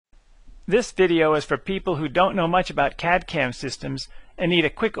This video is for people who don't know much about CAD/CAM systems and need a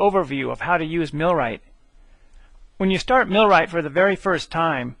quick overview of how to use MillWrite. When you start MillWrite for the very first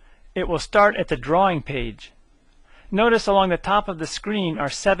time, it will start at the drawing page. Notice along the top of the screen are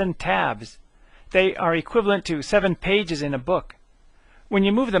 7 tabs. They are equivalent to 7 pages in a book. When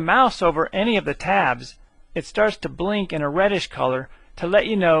you move the mouse over any of the tabs, it starts to blink in a reddish color to let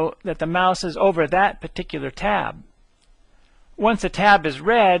you know that the mouse is over that particular tab. Once a tab is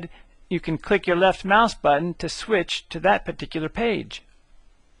red, you can click your left mouse button to switch to that particular page.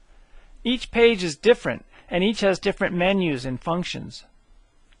 Each page is different, and each has different menus and functions.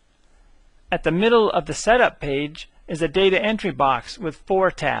 At the middle of the setup page is a data entry box with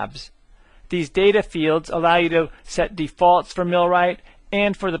 4 tabs. These data fields allow you to set defaults for MillWrite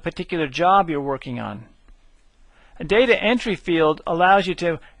and for the particular job you're working on. A data entry field allows you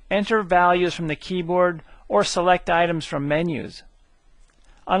to enter values from the keyboard or select items from menus.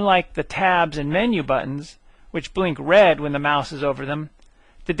 Unlike the tabs and menu buttons, which blink red when the mouse is over them,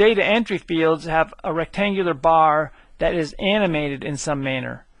 the data entry fields have a rectangular bar that is animated in some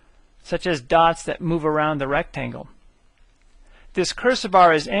manner, such as dots that move around the rectangle. This cursor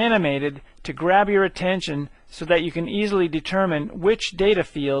bar is animated to grab your attention so that you can easily determine which data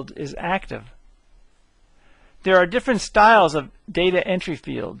field is active. There are different styles of data entry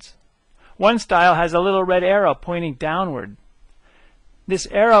fields. One style has a little red arrow pointing downward. This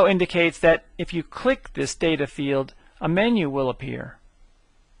arrow indicates that if you click this data field, a menu will appear.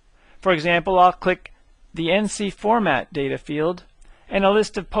 For example, I'll click the NC Format data field, and a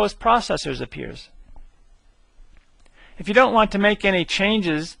list of post-processors appears. If you don't want to make any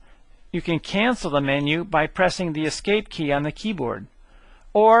changes, you can cancel the menu by pressing the Escape key on the keyboard.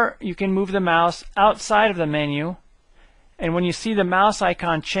 Or you can move the mouse outside of the menu, and when you see the mouse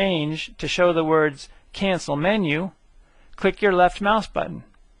icon change to show the words Cancel Menu, click your left mouse button.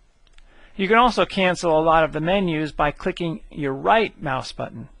 You can also cancel a lot of the menus by clicking your right mouse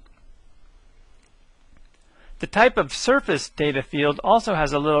button. The type of surface data field also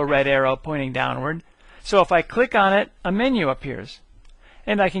has a little red arrow pointing downward, so if I click on it, a menu appears.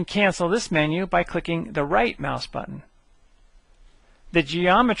 And I can cancel this menu by clicking the right mouse button. The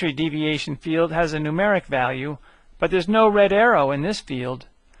geometry deviation field has a numeric value, but there's no red arrow in this field.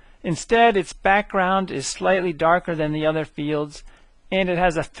 Instead, its background is slightly darker than the other fields, and it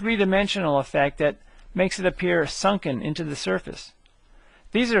has a 3-dimensional effect that makes it appear sunken into the surface.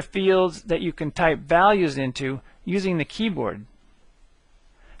 These are fields that you can type values into using the keyboard.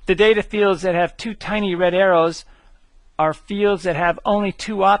 The data fields that have 2 tiny red arrows are fields that have only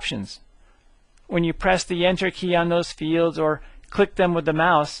 2 options. When you press the Enter key on those fields or click them with the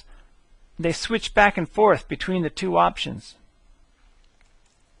mouse, they switch back and forth between the 2 options.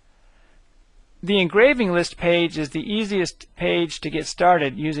 The engraving list page is the easiest page to get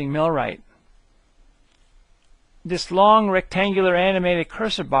started using MillWrite. This long rectangular animated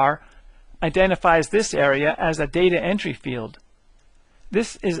cursor bar identifies this area as a data entry field.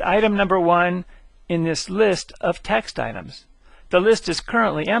 This is item number 1 in this list of text items. The list is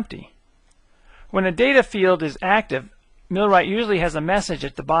currently empty. When a data field is active, MillWrite usually has a message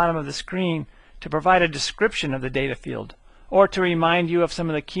at the bottom of the screen to provide a description of the data field, or to remind you of some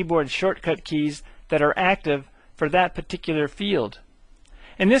of the keyboard shortcut keys that are active for that particular field.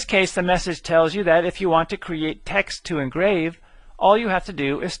 In this case, the message tells you that if you want to create text to engrave, all you have to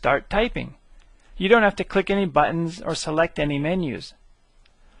do is start typing. You don't have to click any buttons or select any menus.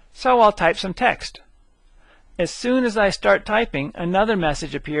 So I'll type some text. As soon as I start typing, another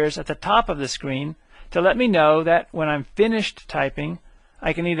message appears at the top of the screen to let me know that when I'm finished typing,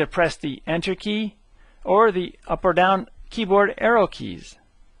 I can either press the Enter key or the up or down keyboard arrow keys.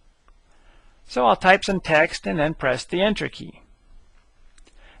 So I'll type some text and then press the Enter key.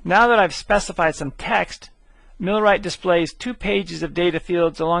 Now that I've specified some text, MillWrite displays 2 pages of data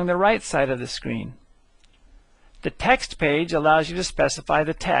fields along the right side of the screen. The text page allows you to specify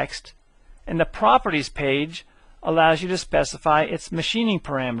the text, and the properties page allows you to specify its machining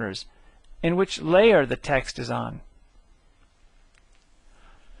parameters and which layer the text is on.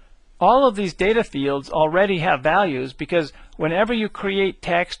 All of these data fields already have values because whenever you create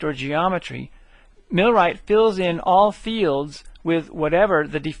text or geometry, MillWrite fills in all fields with whatever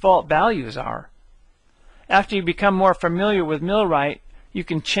the default values are. After you become more familiar with MillWrite, you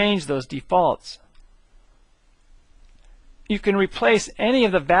can change those defaults. You can replace any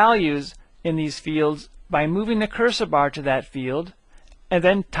of the values in these fields by moving the cursor bar to that field and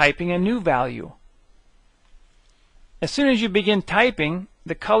then typing a new value. As soon as you begin typing,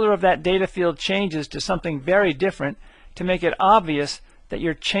 the color of that data field changes to something very different to make it obvious that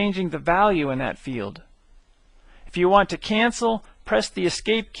you're changing the value in that field. If you want to cancel, press the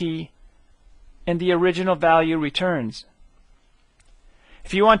Escape key and the original value returns.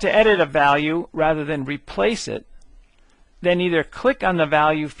 If you want to edit a value rather than replace it, then either click on the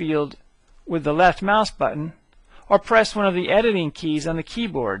value field with the left mouse button or press one of the editing keys on the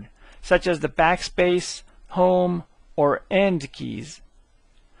keyboard, such as the backspace, home, or end keys.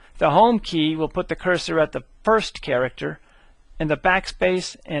 The home key will put the cursor at the first character, and the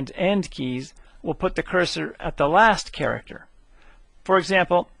backspace and end keys will put the cursor at the last character. For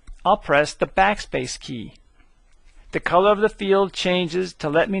example, I'll press the backspace key. The color of the field changes to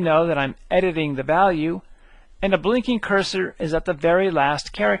let me know that I'm editing the value, and a blinking cursor is at the very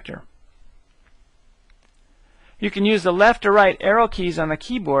last character. You can use the left or right arrow keys on the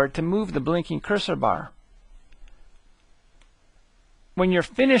keyboard to move the blinking cursor bar. When you're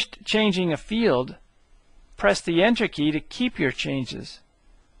finished changing a field, press the Enter key to keep your changes.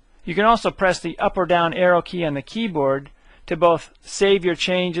 You can also press the up or down arrow key on the keyboard to both save your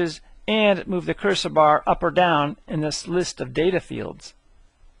changes and move the cursor bar up or down in this list of data fields.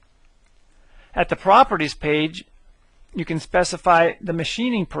 At the Properties page, you can specify the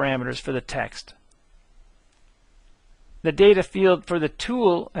machining parameters for the text. The data field for the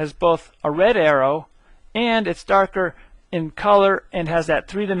tool has both a red arrow and it's darker in color and has that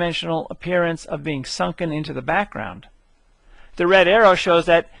three-dimensional appearance of being sunken into the background. The red arrow shows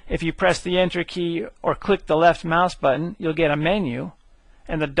that if you press the Enter key or click the left mouse button, you'll get a menu,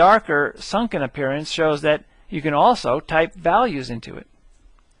 and the darker sunken appearance shows that you can also type values into it.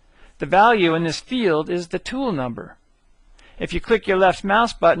 The value in this field is the tool number. If you click your left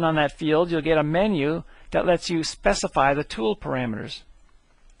mouse button on that field, you'll get a menu that lets you specify the tool parameters.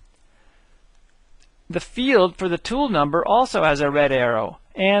 The field for the tool number also has a red arrow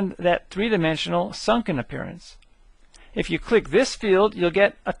and that three-dimensional sunken appearance. If you click this field, you'll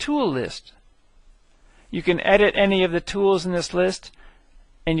get a tool list. You can edit any of the tools in this list,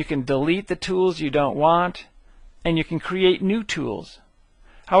 and you can delete the tools you don't want, and you can create new tools.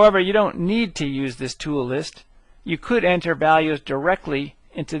 However, you don't need to use this tool list. You could enter values directly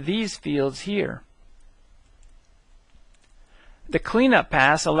into these fields here. The cleanup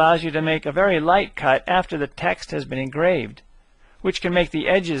pass allows you to make a very light cut after the text has been engraved, which can make the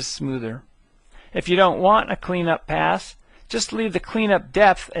edges smoother. If you don't want a cleanup pass, just leave the cleanup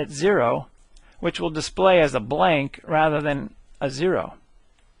depth at 0, which will display as a blank rather than a 0.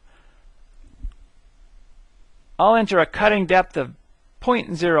 I'll enter a cutting depth of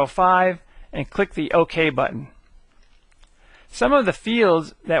 0.05 and click the OK button. Some of the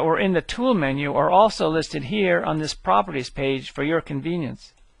fields that were in the tool menu are also listed here on this Properties page for your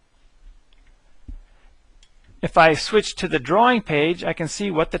convenience. If I switch to the Drawing page, I can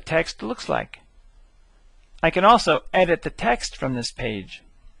see what the text looks like. I can also edit the text from this page.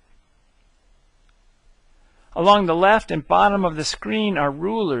 Along the left and bottom of the screen are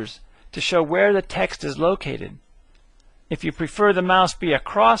rulers to show where the text is located. If you prefer the mouse be a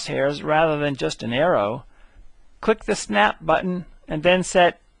crosshairs rather than just an arrow, click the Snap button and then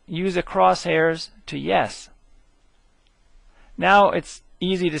set Use a crosshairs to Yes. Now it's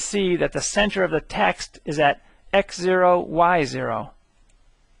easy to see that the center of the text is at X0, Y0.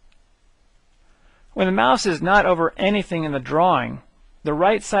 When the mouse is not over anything in the drawing, the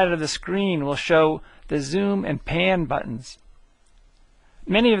right side of the screen will show the zoom and pan buttons.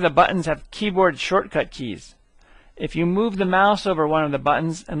 Many of the buttons have keyboard shortcut keys. If you move the mouse over one of the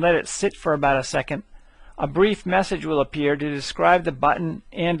buttons and let it sit for about a second, a brief message will appear to describe the button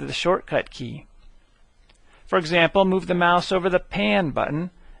and the shortcut key. For example, move the mouse over the pan button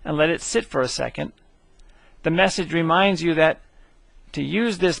and let it sit for a second. The message reminds you that to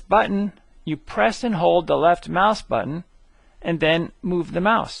use this button, you press and hold the left mouse button and then move the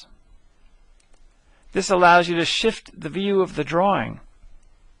mouse. This allows you to shift the view of the drawing.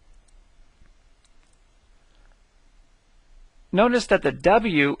 Notice that the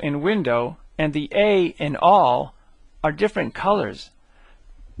W in Window and the A in All are different colors.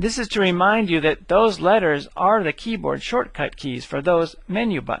 This is to remind you that those letters are the keyboard shortcut keys for those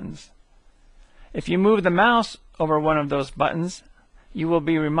menu buttons. If you move the mouse over one of those buttons, you will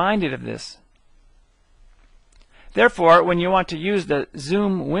be reminded of this. Therefore, when you want to use the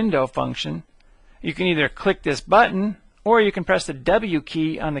Zoom Window function, you can either click this button or you can press the W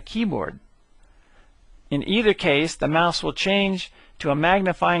key on the keyboard. In either case, the mouse will change to a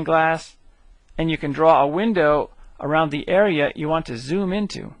magnifying glass and you can draw a window around the area you want to zoom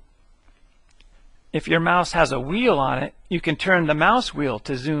into. If your mouse has a wheel on it, you can turn the mouse wheel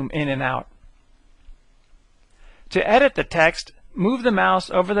to zoom in and out. To edit the text, move the mouse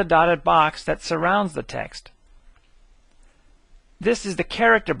over the dotted box that surrounds the text. This is the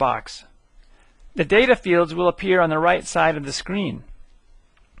character box. The data fields will appear on the right side of the screen.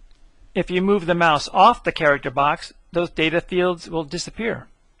 If you move the mouse off the character box, those data fields will disappear.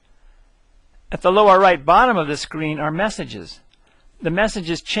 At the lower right bottom of the screen are messages. The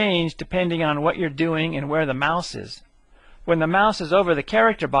messages change depending on what you're doing and where the mouse is. When the mouse is over the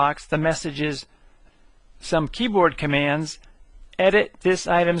character box, the message is some keyboard commands, edit this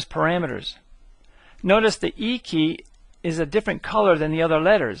item's parameters. Notice the E key is a different color than the other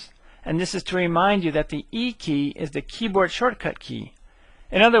letters, and this is to remind you that the E key is the keyboard shortcut key.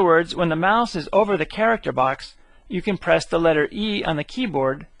 In other words, when the mouse is over the character box, you can press the letter E on the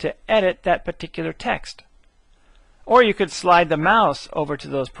keyboard to edit that particular text. Or you could slide the mouse over to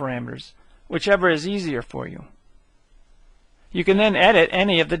those parameters, whichever is easier for you. You can then edit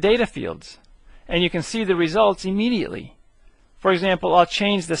any of the data fields, and you can see the results immediately. For example, I'll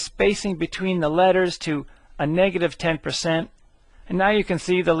change the spacing between the letters to a -10%, and now you can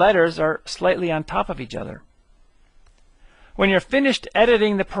see the letters are slightly on top of each other. When you're finished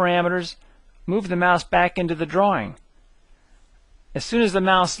editing the parameters, move the mouse back into the drawing. As soon as the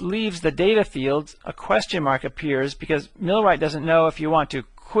mouse leaves the data fields, a question mark appears because MillWrite doesn't know if you want to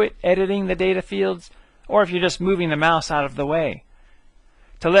quit editing the data fields or if you're just moving the mouse out of the way.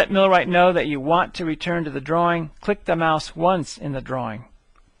 To let MillWrite know that you want to return to the drawing, click the mouse once in the drawing.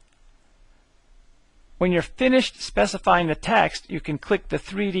 When you're finished specifying the text, you can click the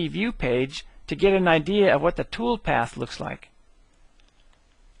 3D view page to get an idea of what the toolpath looks like.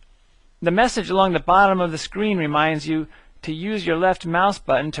 The message along the bottom of the screen reminds you to use your left mouse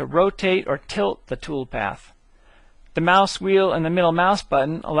button to rotate or tilt the toolpath. The mouse wheel and the middle mouse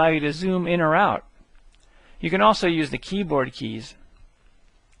button allow you to zoom in or out. You can also use the keyboard keys.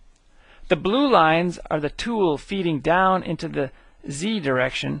 The blue lines are the tool feeding down into the Z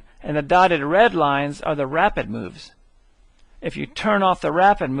direction, and the dotted red lines are the rapid moves. If you turn off the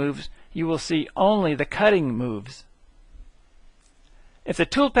rapid moves, you will see only the cutting moves. If the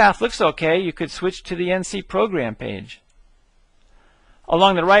toolpath looks okay, you could switch to the NC program page.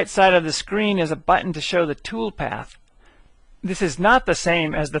 Along the right side of the screen is a button to show the toolpath. This is not the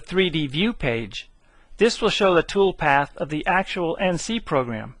same as the 3D view page. This will show the toolpath of the actual NC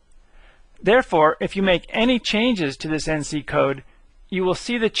program. Therefore, if you make any changes to this NC code, you will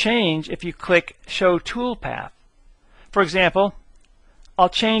see the change if you click Show Toolpath. For example, I'll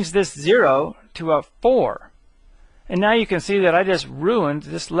change this 0 to a 4. And now you can see that I just ruined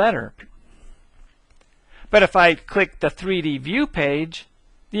this letter. But if I click the 3D view page,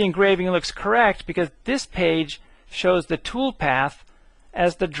 the engraving looks correct because this page shows the toolpath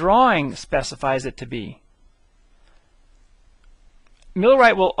as the drawing specifies it to be.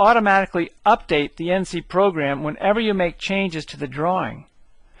 MillWrite will automatically update the NC program whenever you make changes to the drawing.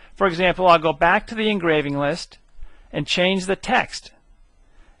 For example, I'll go back to the engraving list and change the text.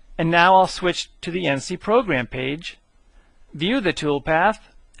 And now I'll switch to the NC program page, view the toolpath,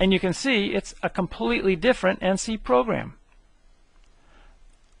 and you can see it's a completely different NC program.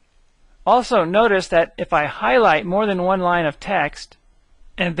 Also notice that if I highlight more than one line of text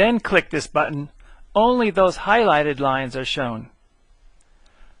and then click this button, only those highlighted lines are shown.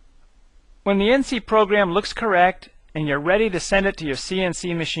 When the NC program looks correct and you're ready to send it to your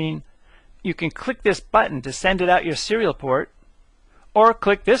CNC machine, you can click this button to send it out your serial port, or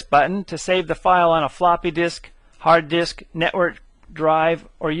click this button to save the file on a floppy disk, hard disk, network drive,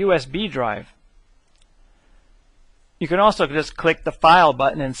 or USB drive. You can also just click the File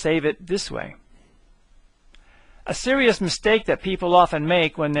button and save it this way. A serious mistake that people often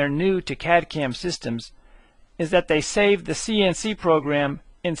make when they're new to CAD/CAM systems is that they save the CNC program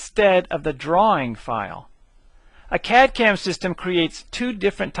instead of the drawing file. A CAD/CAM system creates two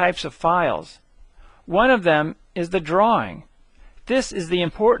different types of files. One of them is the drawing. This is the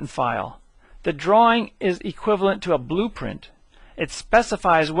important file. The drawing is equivalent to a blueprint. It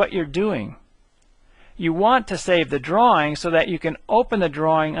specifies what you're doing. You want to save the drawing so that you can open the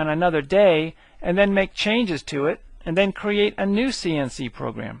drawing on another day and then make changes to it and then create a new CNC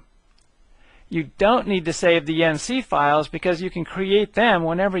program. You don't need to save the NC files because you can create them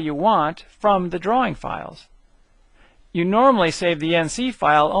whenever you want from the drawing files. You normally save the NC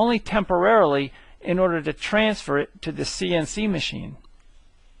file only temporarily in order to transfer it to the CNC machine.